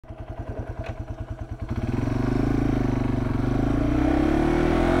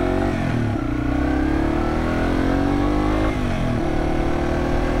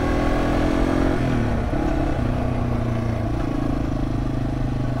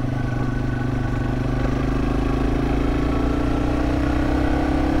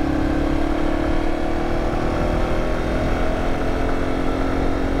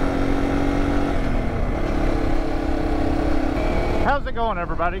going,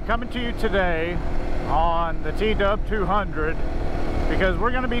 everybody? Coming to you today on the TW200 because we're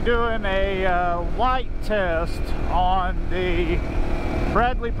going to be doing a light test on the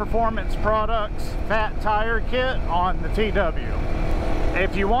Bradley Performance Products Fat Tire Kit on the TW.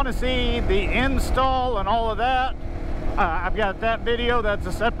 If you want to see the install and all of that, I've got that video. That's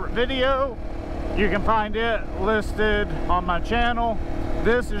a separate video. You can find it listed on my channel.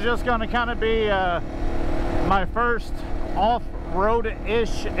 This is just going to kind of be my first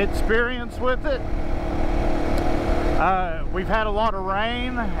off-road-ish experience with it. We've had a lot of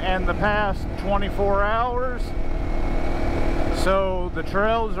rain in the past 24 hours, so the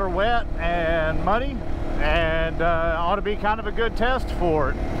trails are wet and muddy, and ought to be kind of a good test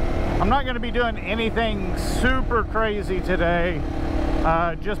for it. I'm not going to be doing anything super crazy today,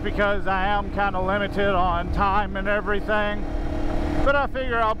 just because I am kind of limited on time and everything, but I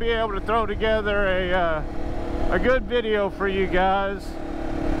figure I'll be able to throw together a good video for you guys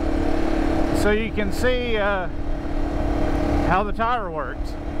so you can see how the tire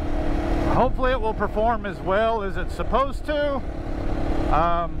works. Hopefully it will perform as well as it's supposed to.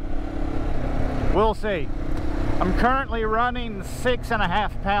 We'll see. I'm currently running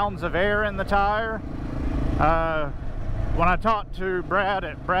 6.5 pounds of air in the tire. When I talked to Brad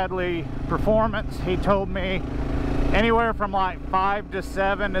at Bradley Performance, he told me anywhere from like 5 to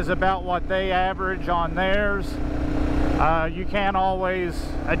 7 is about what they average on theirs. You can always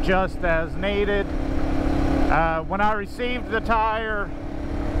adjust as needed. When I received the tire,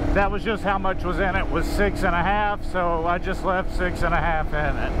 that was just how much was in it, was 6.5, so I just left 6.5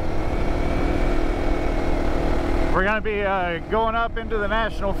 in it. We're going to be going up into the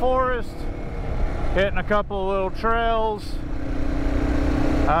National Forest, hitting a couple of little trails.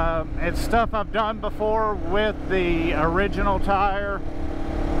 It's stuff I've done before with the original tire.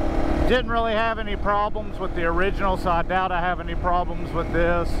 Didn't really have any problems with the original, so I doubt I have any problems with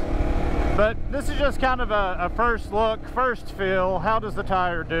this. But this is just kind of a first look, first feel. How does the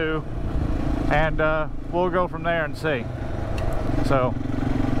tire do? And we'll go from there and see. So,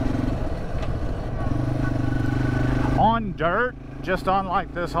 on dirt, just on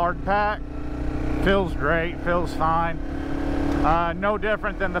like this hard pack, feels great, feels fine. No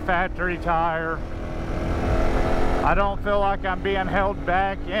different than the factory tire. I don't feel like I'm being held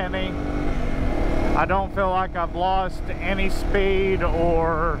back any. I don't feel like I've lost any speed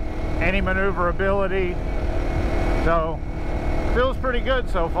or any maneuverability. So, feels pretty good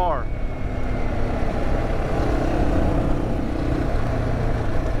so far.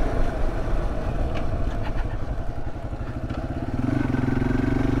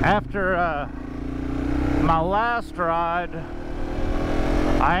 After my last ride,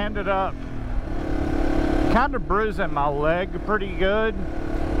 I ended up kind of bruising my leg pretty good.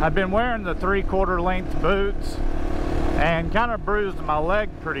 I've been wearing the 3/4 length boots and kind of bruised my leg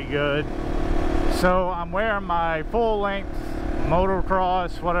pretty good. So I'm wearing my full length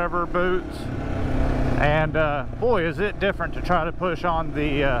motocross, whatever, boots. And boy, is it different to try to push on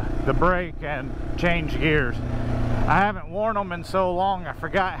the brake and change gears. I haven't worn them in so long, I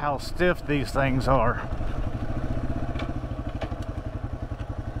forgot how stiff these things are.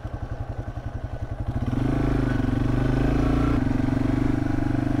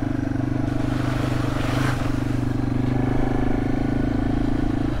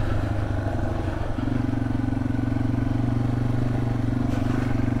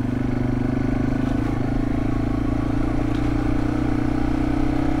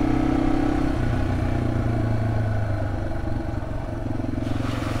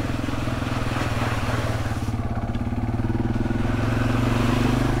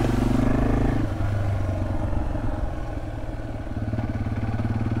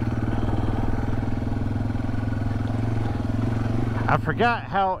 I forgot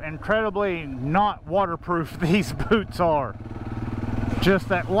how incredibly not waterproof these boots are. Just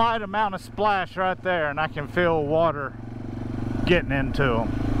that light amount of splash right there and I can feel water getting into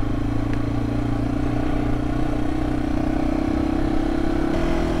them.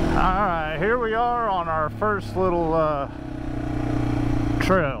 Alright, here we are on our first little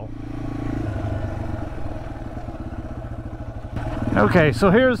trail. Okay,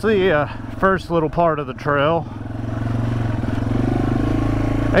 so here's the first little part of the trail.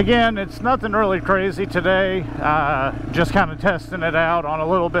 Again, it's nothing really crazy today, just kind of testing it out on a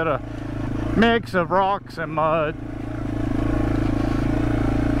little bit of mix of rocks and mud.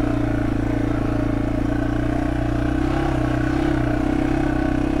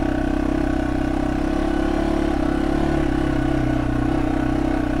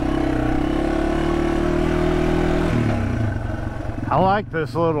 I like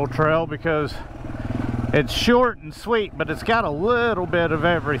this little trail because It's short and sweet, but it's got a little bit of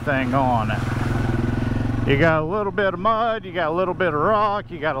everything on it. You got a little bit of mud, you got a little bit of rock,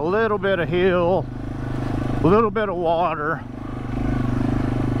 you got a little bit of hill, a little bit of water.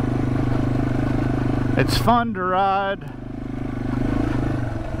 It's fun to ride.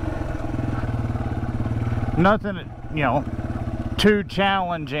 Nothing, you know, too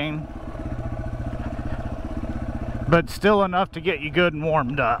challenging, but still enough to get you good and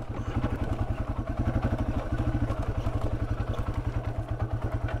warmed up.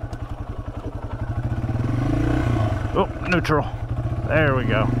 Oh, neutral. There we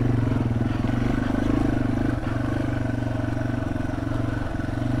go.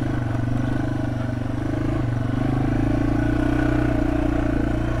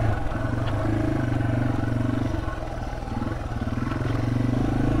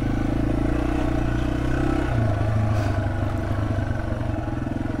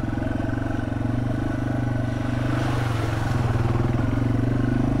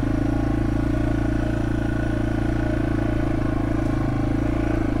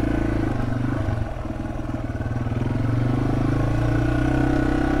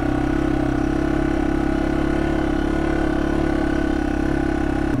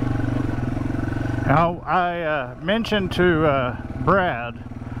 Now, I mentioned to Brad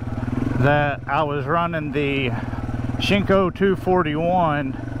that I was running the Shinko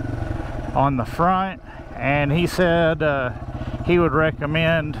 241 on the front, and he said he would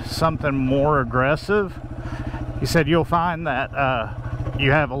recommend something more aggressive. He said you'll find that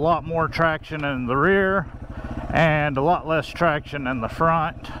you have a lot more traction in the rear and a lot less traction in the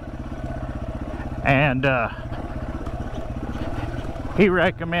front, and he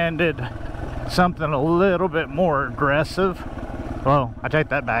recommended something a little bit more aggressive. Well, I take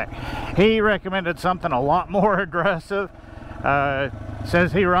that back. He recommended something a lot more aggressive.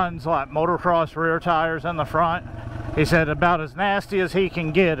 Says he runs like motocross rear tires in the front. He said about as nasty as he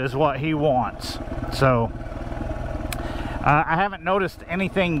can get is what he wants. So I haven't noticed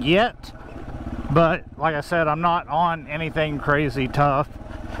anything yet, but like I said, I'm not on anything crazy tough.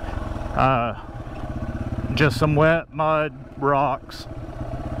 Just some wet mud, rocks,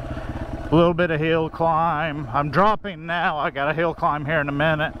 a little bit of hill climb. I'm dropping now. I got a hill climb here in a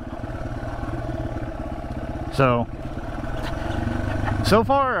minute. So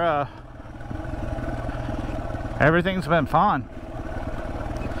far, everything's been fine.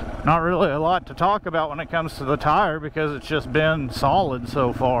 Not really a lot to talk about when it comes to the tire because it's just been solid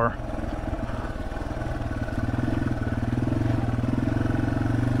so far.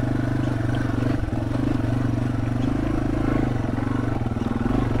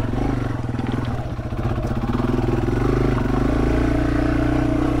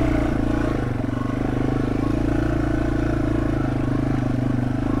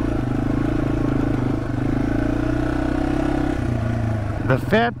 The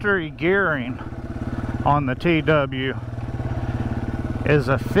factory gearing on the TW is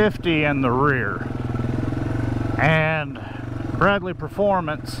a 50 in the rear, and Bradley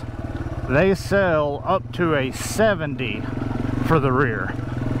Performance, they sell up to a 70 for the rear.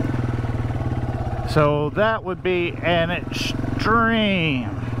 So that would be an extreme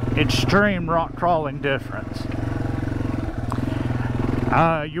rock crawling difference.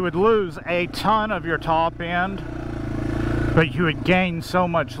 You would lose a ton of your top end, but you would gain so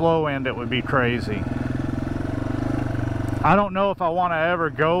much low end it would be crazy. I don't know if I want to ever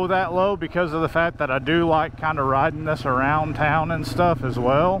go that low because of the fact that I do like kind of riding this around town and stuff as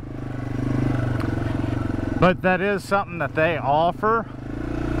well. But that is something that they offer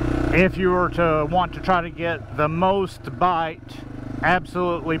if you were to want to try to get the most bite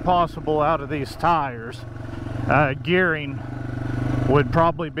absolutely possible out of these tires. Gearing would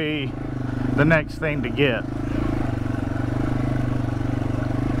probably be the next thing to get.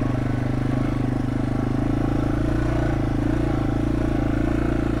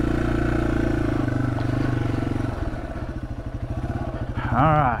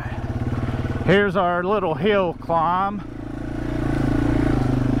 Alright, here's our little hill climb.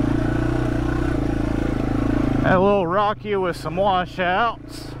 A little rocky with some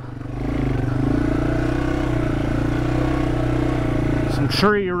washouts. Some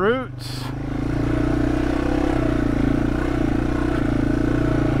tree roots.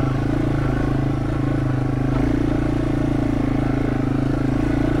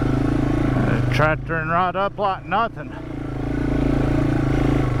 Tractoring right up like nothing.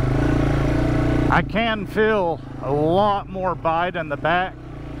 I can feel a lot more bite in the back.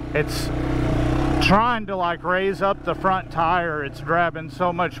 It's trying to like raise up the front tire. It's grabbing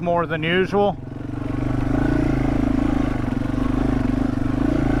so much more than usual.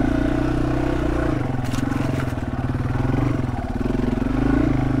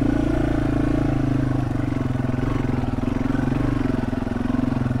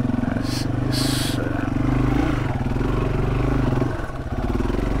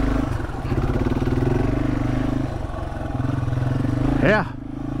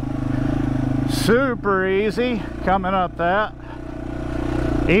 Super easy coming up that.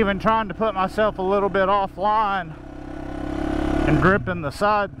 Even trying to put myself a little bit offline and gripping the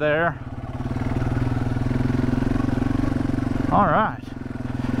side there. All right,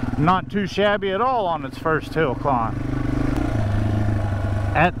 not too shabby at all on its first hill climb.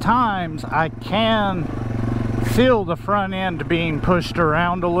 At times I can feel the front end being pushed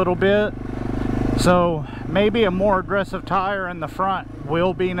around a little bit, so maybe a more aggressive tire in the front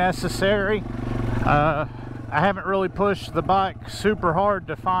will be necessary. I haven't really pushed the bike super hard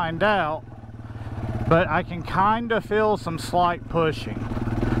to find out, but I can kind of feel some slight pushing.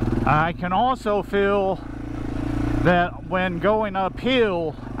 I can also feel that when going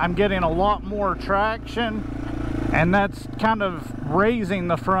uphill, I'm getting a lot more traction, and that's kind of raising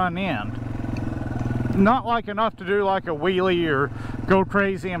the front end. Not like enough to do like a wheelie or go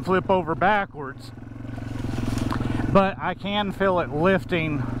crazy and flip over backwards, but I can feel it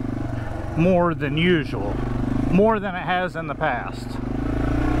lifting more than usual, more than it has in the past.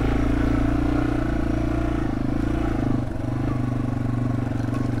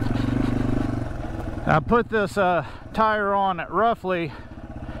 I put this tire on at roughly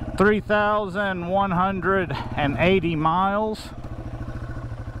 3,180 miles.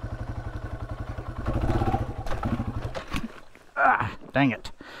 Ah, dang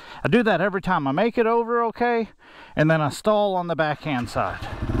it. I do that every time. I make it over okay, and then I stall on the backhand side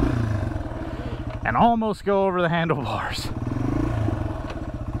and almost go over the handlebars.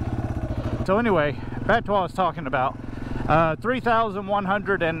 So anyway, back to what I was talking about.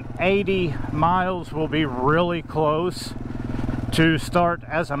 3,180 miles will be really close to start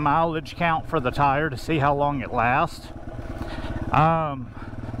as a mileage count for the tire to see how long it lasts.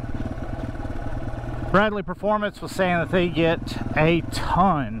 Bradley Performance was saying that they get a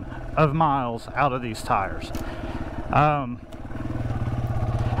ton of miles out of these tires.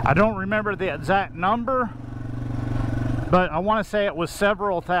 I don't remember the exact number, but I want to say it was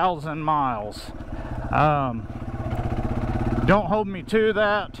several thousand miles. Don't hold me to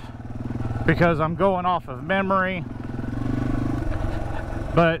that because I'm going off of memory,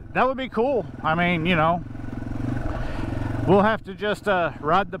 but that would be cool. I mean, you know, we'll have to just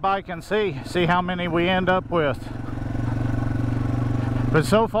ride the bike and see how many we end up with. But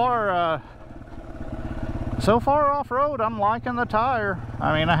so far off-road, I'm liking the tire.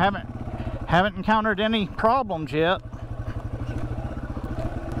 I mean, I haven't encountered any problems yet.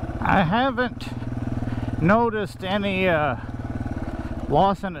 I haven't noticed any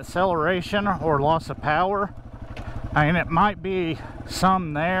loss in acceleration or loss of power. I mean, it might be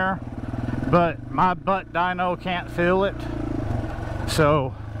some there, but my butt dyno can't feel it.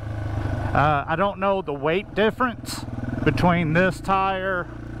 So I don't know the weight difference between this tire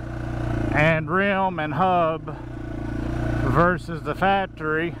and rim and hub versus the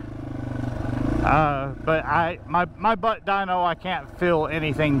factory, but my butt dyno, I can't feel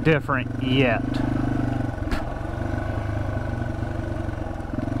anything different yet.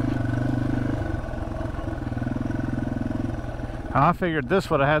 I figured this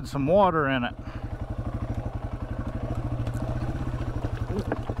would have had some water in it.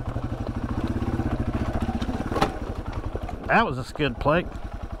 That was a skid plate.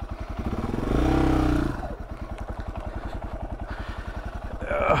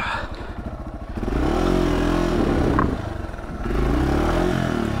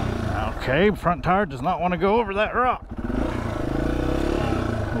 Okay, front tire does not want to go over that rock.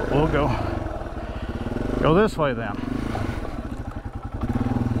 We'll go this way then.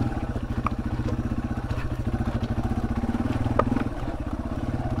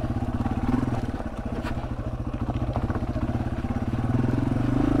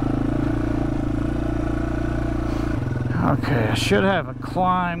 Okay, I should have a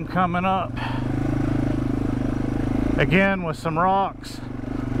climb coming up. Again with some rocks,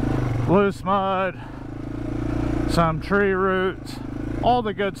 loose mud, some tree roots, all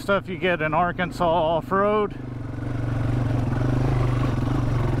the good stuff you get in Arkansas off-road.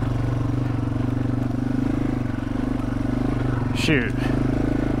 Shoot.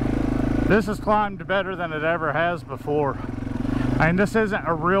 This has climbed better than it ever has before. I mean, this isn't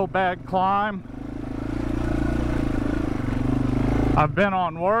a real bad climb. I've been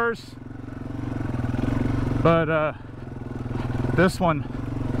on worse, but this one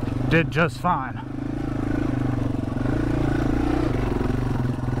did just fine.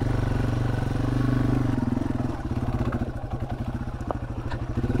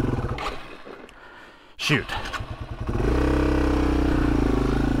 Shoot.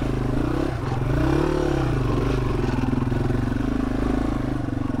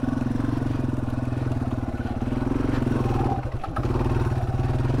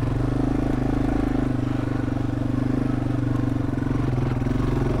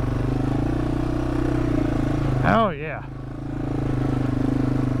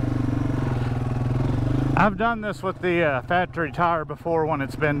 I've done this with the factory tire before when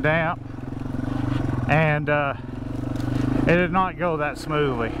it's been damp, and it did not go that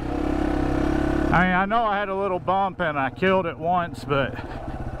smoothly. I mean, I know I had a little bump and I killed it once, but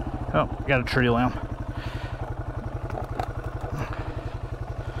oh, got a tree limb.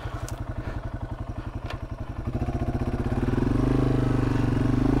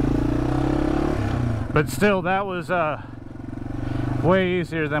 But still, that was way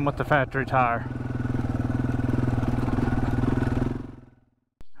easier than with the factory tire.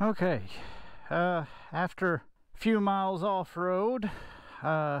 Okay, after a few miles off-road,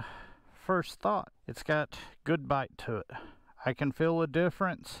 first thought, it's got good bite to it. I can feel a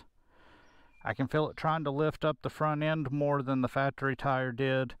difference. I can feel it trying to lift up the front end more than the factory tire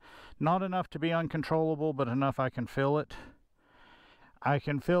did. Not enough to be uncontrollable, but enough I can feel it. I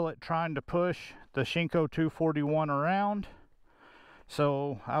can feel it trying to push the Shinko 241 around.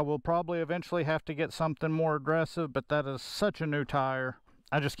 So I will probably eventually have to get something more aggressive, but that is such a new tire.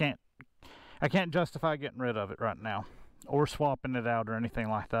 I can't justify getting rid of it right now or swapping it out or anything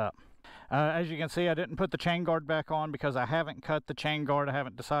like that. As you can see, I didn't put the chain guard back on because I haven't cut the chain guard. I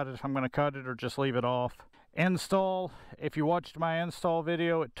haven't decided if I'm going to cut it or just leave it off. Install, if you watched my install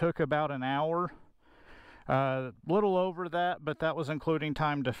video, it took about an hour. Little over that, but that was including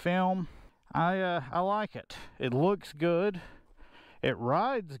time to film. I like it. It looks good. It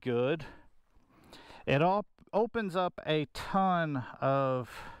rides good. It opens up a ton of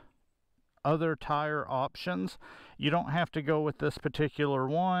other tire options. You don't have to go with this particular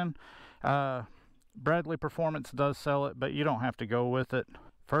one. Bradley Performance does sell it, but you don't have to go with it.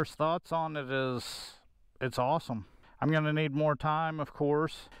 First thoughts on it is it's awesome. I'm going to need more time, of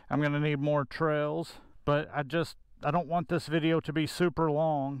course. I'm going to need more trails, but I don't want this video to be super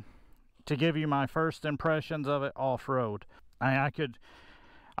long to give you my first impressions of it off-road. I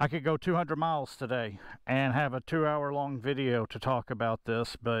could go 200 miles today and have a 2-hour long video to talk about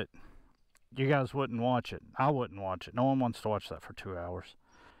this, but you guys wouldn't watch it. I wouldn't watch it. No one wants to watch that for 2 hours.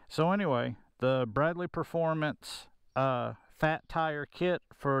 So anyway, the Bradley Performance fat tire kit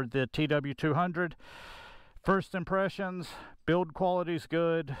for the TW200. First impressions, build quality's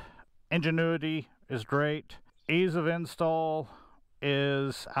good, ingenuity is great, ease of install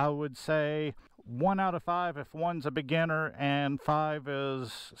is, I would say, 1 out of 5 if one's a beginner, and 5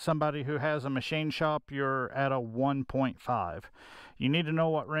 is somebody who has a machine shop. You're at a 1.5. You need to know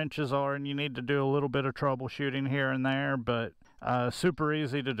what wrenches are, and you need to do a little bit of troubleshooting here and there, but super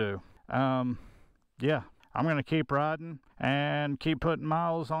easy to do. Yeah, I'm going to keep riding and keep putting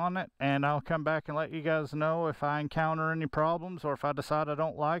miles on it, and I'll come back and let you guys know if I encounter any problems or if I decide I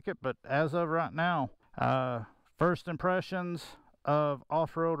don't like it. But as of right now, first impressions of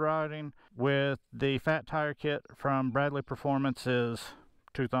off-road riding with the fat tire kit from Bradley Performance is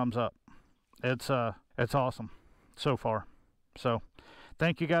 2 thumbs up. It's awesome so far. So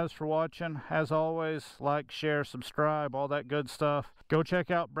thank you guys for watching. As always, like, share, subscribe, all that good stuff. Go check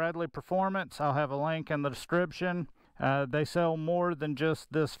out Bradley Performance. I'll have a link in the description. They sell more than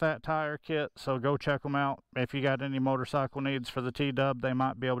just this fat tire kit, so go check them out. If you got any motorcycle needs for the T-Dub, they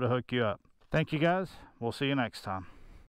might be able to hook you up. Thank you guys. We'll see you next time.